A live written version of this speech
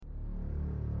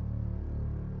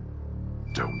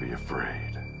Don't be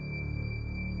afraid.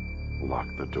 Lock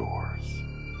the doors,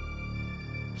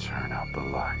 turn out the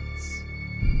lights,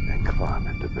 and climb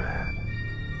into bed.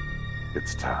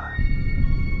 It's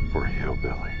time for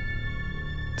Hillbilly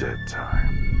Dead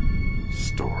Time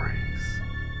Stories.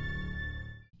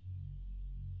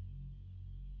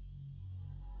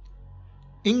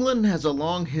 England has a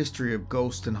long history of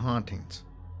ghosts and hauntings.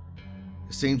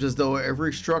 It seems as though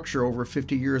every structure over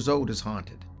 50 years old is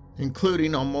haunted,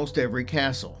 including almost every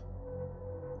castle.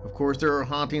 Of course, there are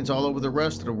hauntings all over the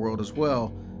rest of the world as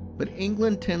well, but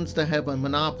England tends to have a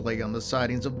monopoly on the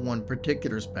sightings of one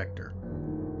particular specter,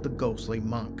 the ghostly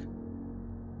monk.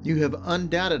 You have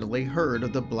undoubtedly heard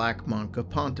of the Black Monk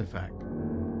of Pontefract,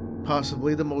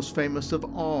 possibly the most famous of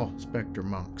all specter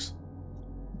monks.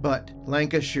 But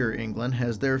Lancashire, England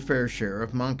has their fair share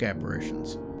of monk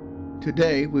apparitions.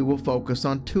 Today we will focus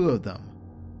on two of them,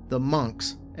 the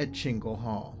monks at Chingle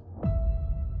Hall.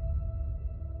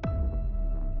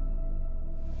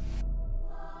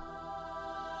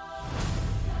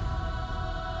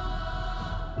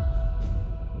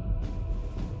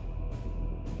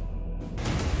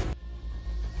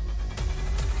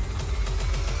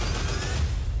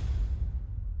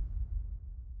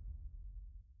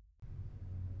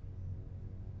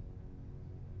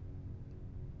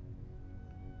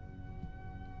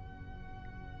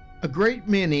 A great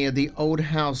many of the old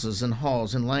houses and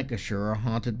halls in Lancashire are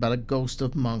haunted by the ghosts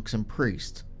of monks and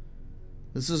priests.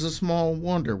 This is a small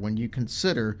wonder when you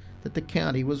consider that the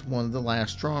county was one of the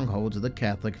last strongholds of the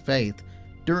Catholic faith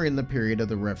during the period of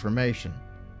the Reformation.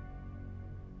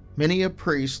 Many a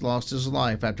priest lost his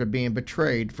life after being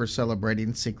betrayed for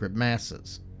celebrating secret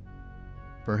masses.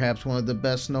 Perhaps one of the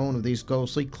best known of these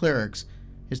ghostly clerics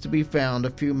is to be found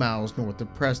a few miles north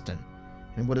of Preston,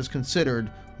 in what is considered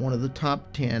one of the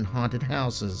top 10 haunted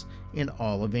houses in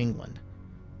all of England,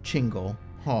 Chingle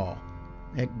Hall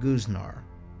at Goosnarr.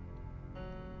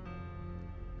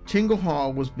 Chingle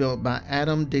Hall was built by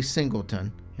Adam de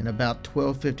Singleton in about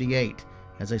 1258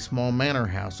 as a small manor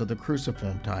house of the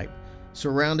cruciform type,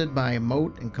 surrounded by a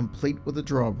moat and complete with a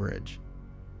drawbridge.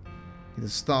 It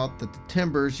is thought that the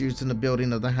timbers used in the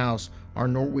building of the house are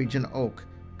Norwegian oak,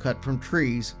 cut from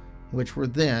trees which were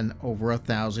then over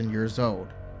 1,000 years old,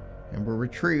 and were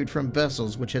retrieved from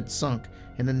vessels which had sunk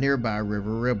in the nearby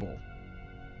River Ribble.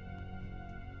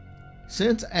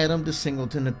 Since Adam de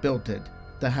Singleton had built it,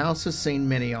 the house has seen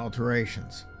many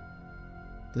alterations.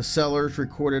 The cellars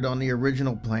recorded on the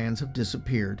original plans have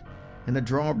disappeared, and the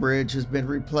drawbridge has been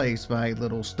replaced by a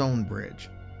little stone bridge.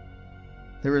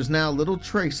 There is now little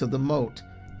trace of the moat,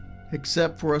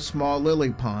 except for a small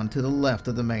lily pond to the left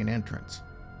of the main entrance.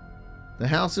 The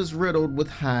house is riddled with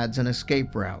hides and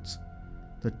escape routes,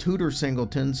 the Tudor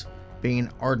Singletons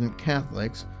being ardent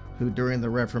Catholics who during the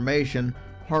Reformation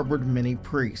harbored many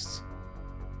priests.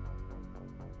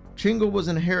 Chingle was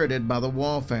inherited by the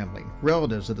Wall family,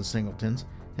 relatives of the Singletons,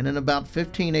 and in about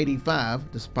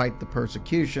 1585, despite the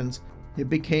persecutions, it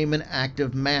became an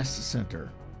active mass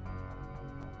center.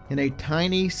 In a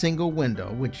tiny single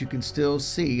window, which you can still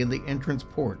see in the entrance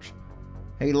porch,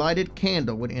 a lighted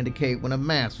candle would indicate when a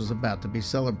mass was about to be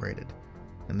celebrated,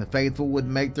 and the faithful would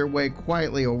make their way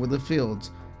quietly over the fields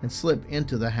and slip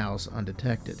into the house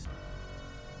undetected.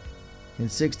 In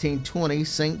 1620,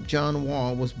 St. John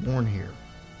Wall was born here.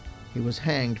 He was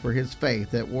hanged for his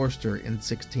faith at Worcester in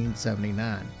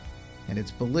 1679, and it's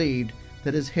believed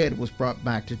that his head was brought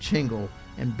back to Chingle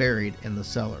and buried in the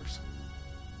cellars.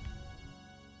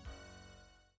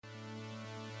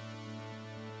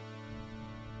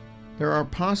 There are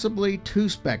possibly two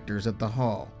specters at the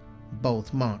hall,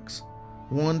 both monks,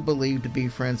 one believed to be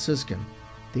Franciscan,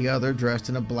 the other dressed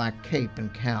in a black cape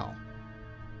and cowl.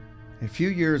 A few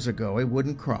years ago, a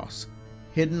wooden cross,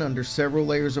 hidden under several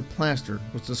layers of plaster,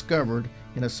 was discovered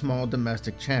in a small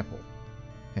domestic chapel,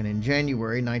 and in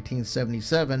January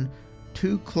 1977,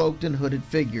 two cloaked and hooded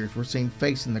figures were seen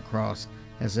facing the cross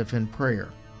as if in prayer.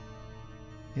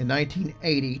 In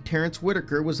 1980, Terence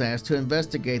Whitaker was asked to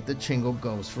investigate the Chingle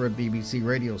ghost for a BBC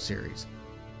radio series.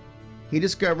 He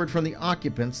discovered from the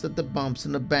occupants that the bumps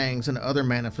and the bangs and other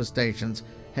manifestations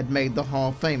had made the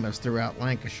hall famous throughout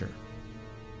Lancashire.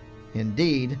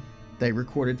 Indeed, they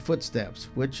recorded footsteps,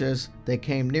 which as they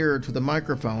came nearer to the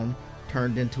microphone,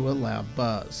 turned into a loud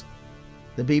buzz.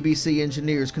 The BBC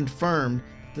engineers confirmed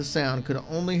the sound could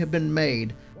only have been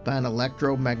made by an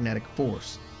electromagnetic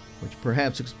force, which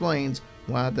perhaps explains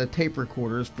why the tape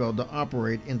recorders failed to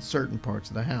operate in certain parts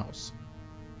of the house.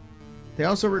 They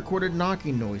also recorded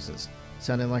knocking noises,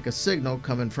 sounding like a signal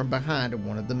coming from behind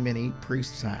one of the many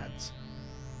priests' hides.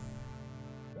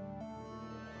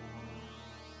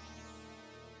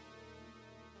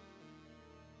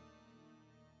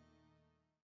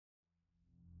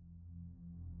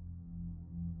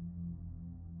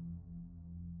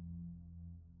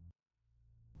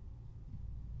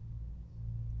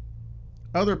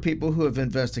 Other people who have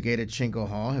investigated Chingle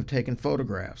Hall have taken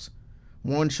photographs.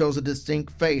 One shows a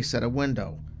distinct face at a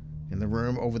window in the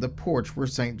room over the porch where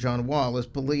St. John Wall is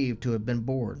believed to have been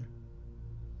born.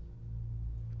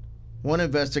 One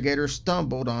investigator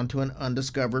stumbled onto an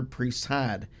undiscovered priest's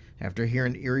hide after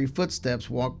hearing eerie footsteps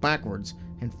walk backwards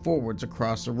and forwards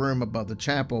across the room above the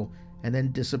chapel and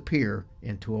then disappear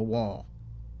into a wall.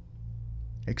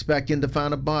 Expecting to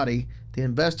find a body, the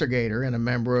investigator and a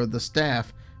member of the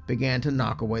staff began to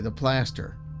knock away the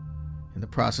plaster. In the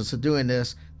process of doing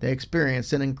this, they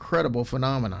experienced an incredible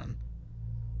phenomenon.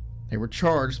 They were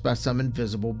charged by some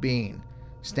invisible being,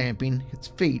 stamping its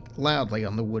feet loudly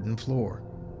on the wooden floor.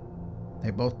 They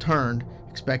both turned,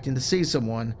 expecting to see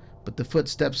someone, but the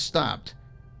footsteps stopped,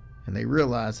 and they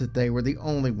realized that they were the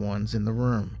only ones in the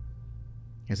room.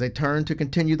 As they turned to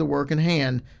continue the work in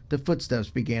hand, the footsteps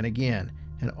began again,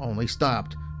 and only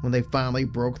stopped when they finally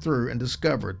broke through and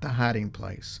discovered the hiding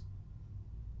place.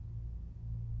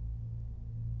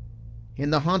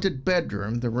 In the haunted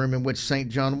bedroom, the room in which St.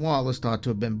 John Wall is thought to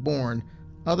have been born,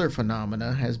 other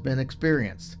phenomena has been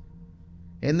experienced.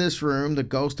 In this room, the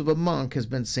ghost of a monk has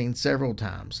been seen several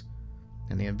times,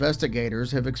 and the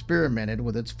investigators have experimented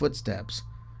with its footsteps,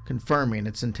 confirming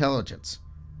its intelligence.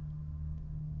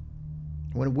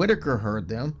 When Whitaker heard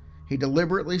them, he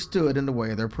deliberately stood in the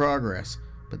way of their progress,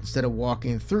 but instead of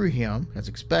walking through him, as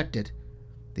expected,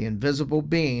 the invisible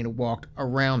being walked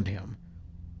around him,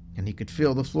 and he could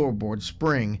feel the floorboard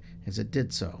spring as it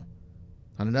did so.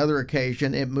 On another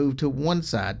occasion, it moved to one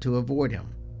side to avoid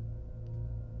him.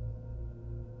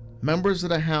 Members of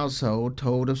the household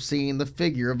told of seeing the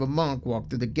figure of a monk walk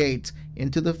through the gates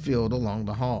into the field along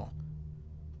the hall.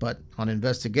 But on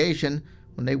investigation,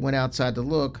 when they went outside to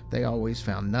look, they always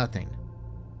found nothing.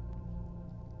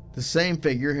 The same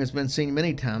figure has been seen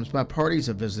many times by parties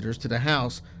of visitors to the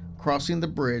house, crossing the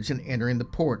bridge and entering the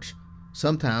porch,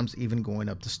 sometimes even going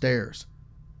up the stairs.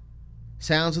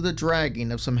 Sounds of the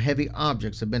dragging of some heavy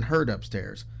objects have been heard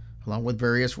upstairs, along with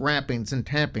various rappings and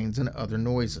tappings and other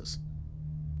noises.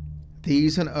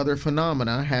 These and other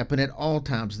phenomena happen at all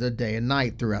times of the day and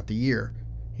night throughout the year,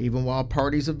 even while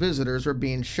parties of visitors are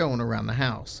being shown around the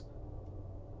house.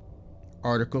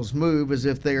 Articles move as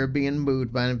if they are being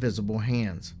moved by invisible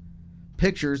hands.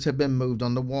 Pictures have been moved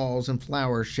on the walls and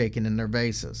flowers shaken in their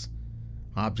vases.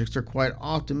 Objects are quite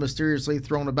often mysteriously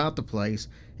thrown about the place,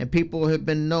 and people have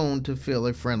been known to feel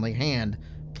a friendly hand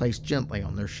placed gently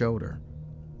on their shoulder.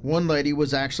 One lady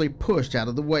was actually pushed out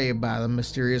of the way by the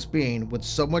mysterious being with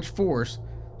so much force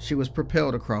she was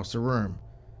propelled across the room,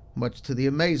 much to the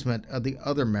amazement of the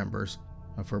other members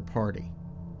of her party.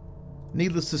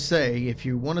 Needless to say, if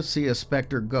you want to see a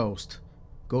specter ghost,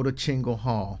 go to Chingle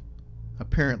Hall.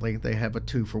 Apparently, they have a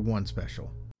 2-for-1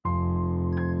 special.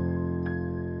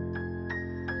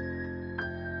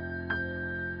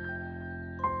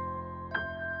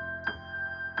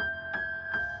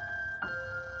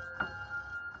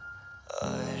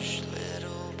 Hush,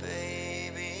 little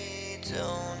baby,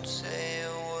 don't say a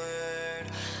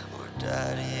word. Or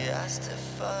daddy has to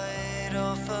fight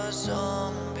off a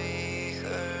zombie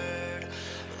herd.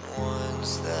 And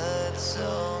once that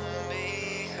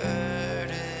zombie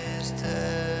herd is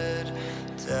dead,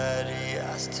 daddy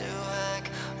has to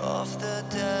hack off the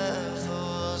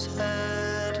devil's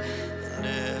head. And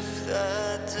if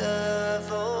that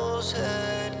devil's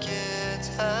head gets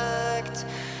hacked,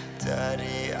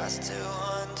 daddy has to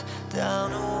hunt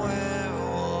down a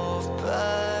werewolf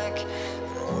pack.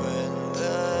 And when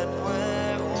that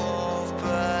werewolf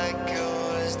pack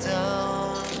goes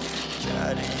down,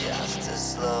 daddy has to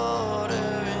slaughter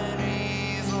an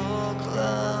evil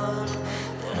clown.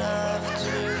 And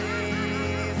after the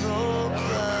evil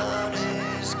clown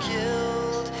is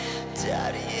killed,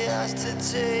 daddy has to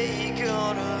take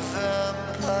on a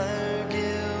vampire guild.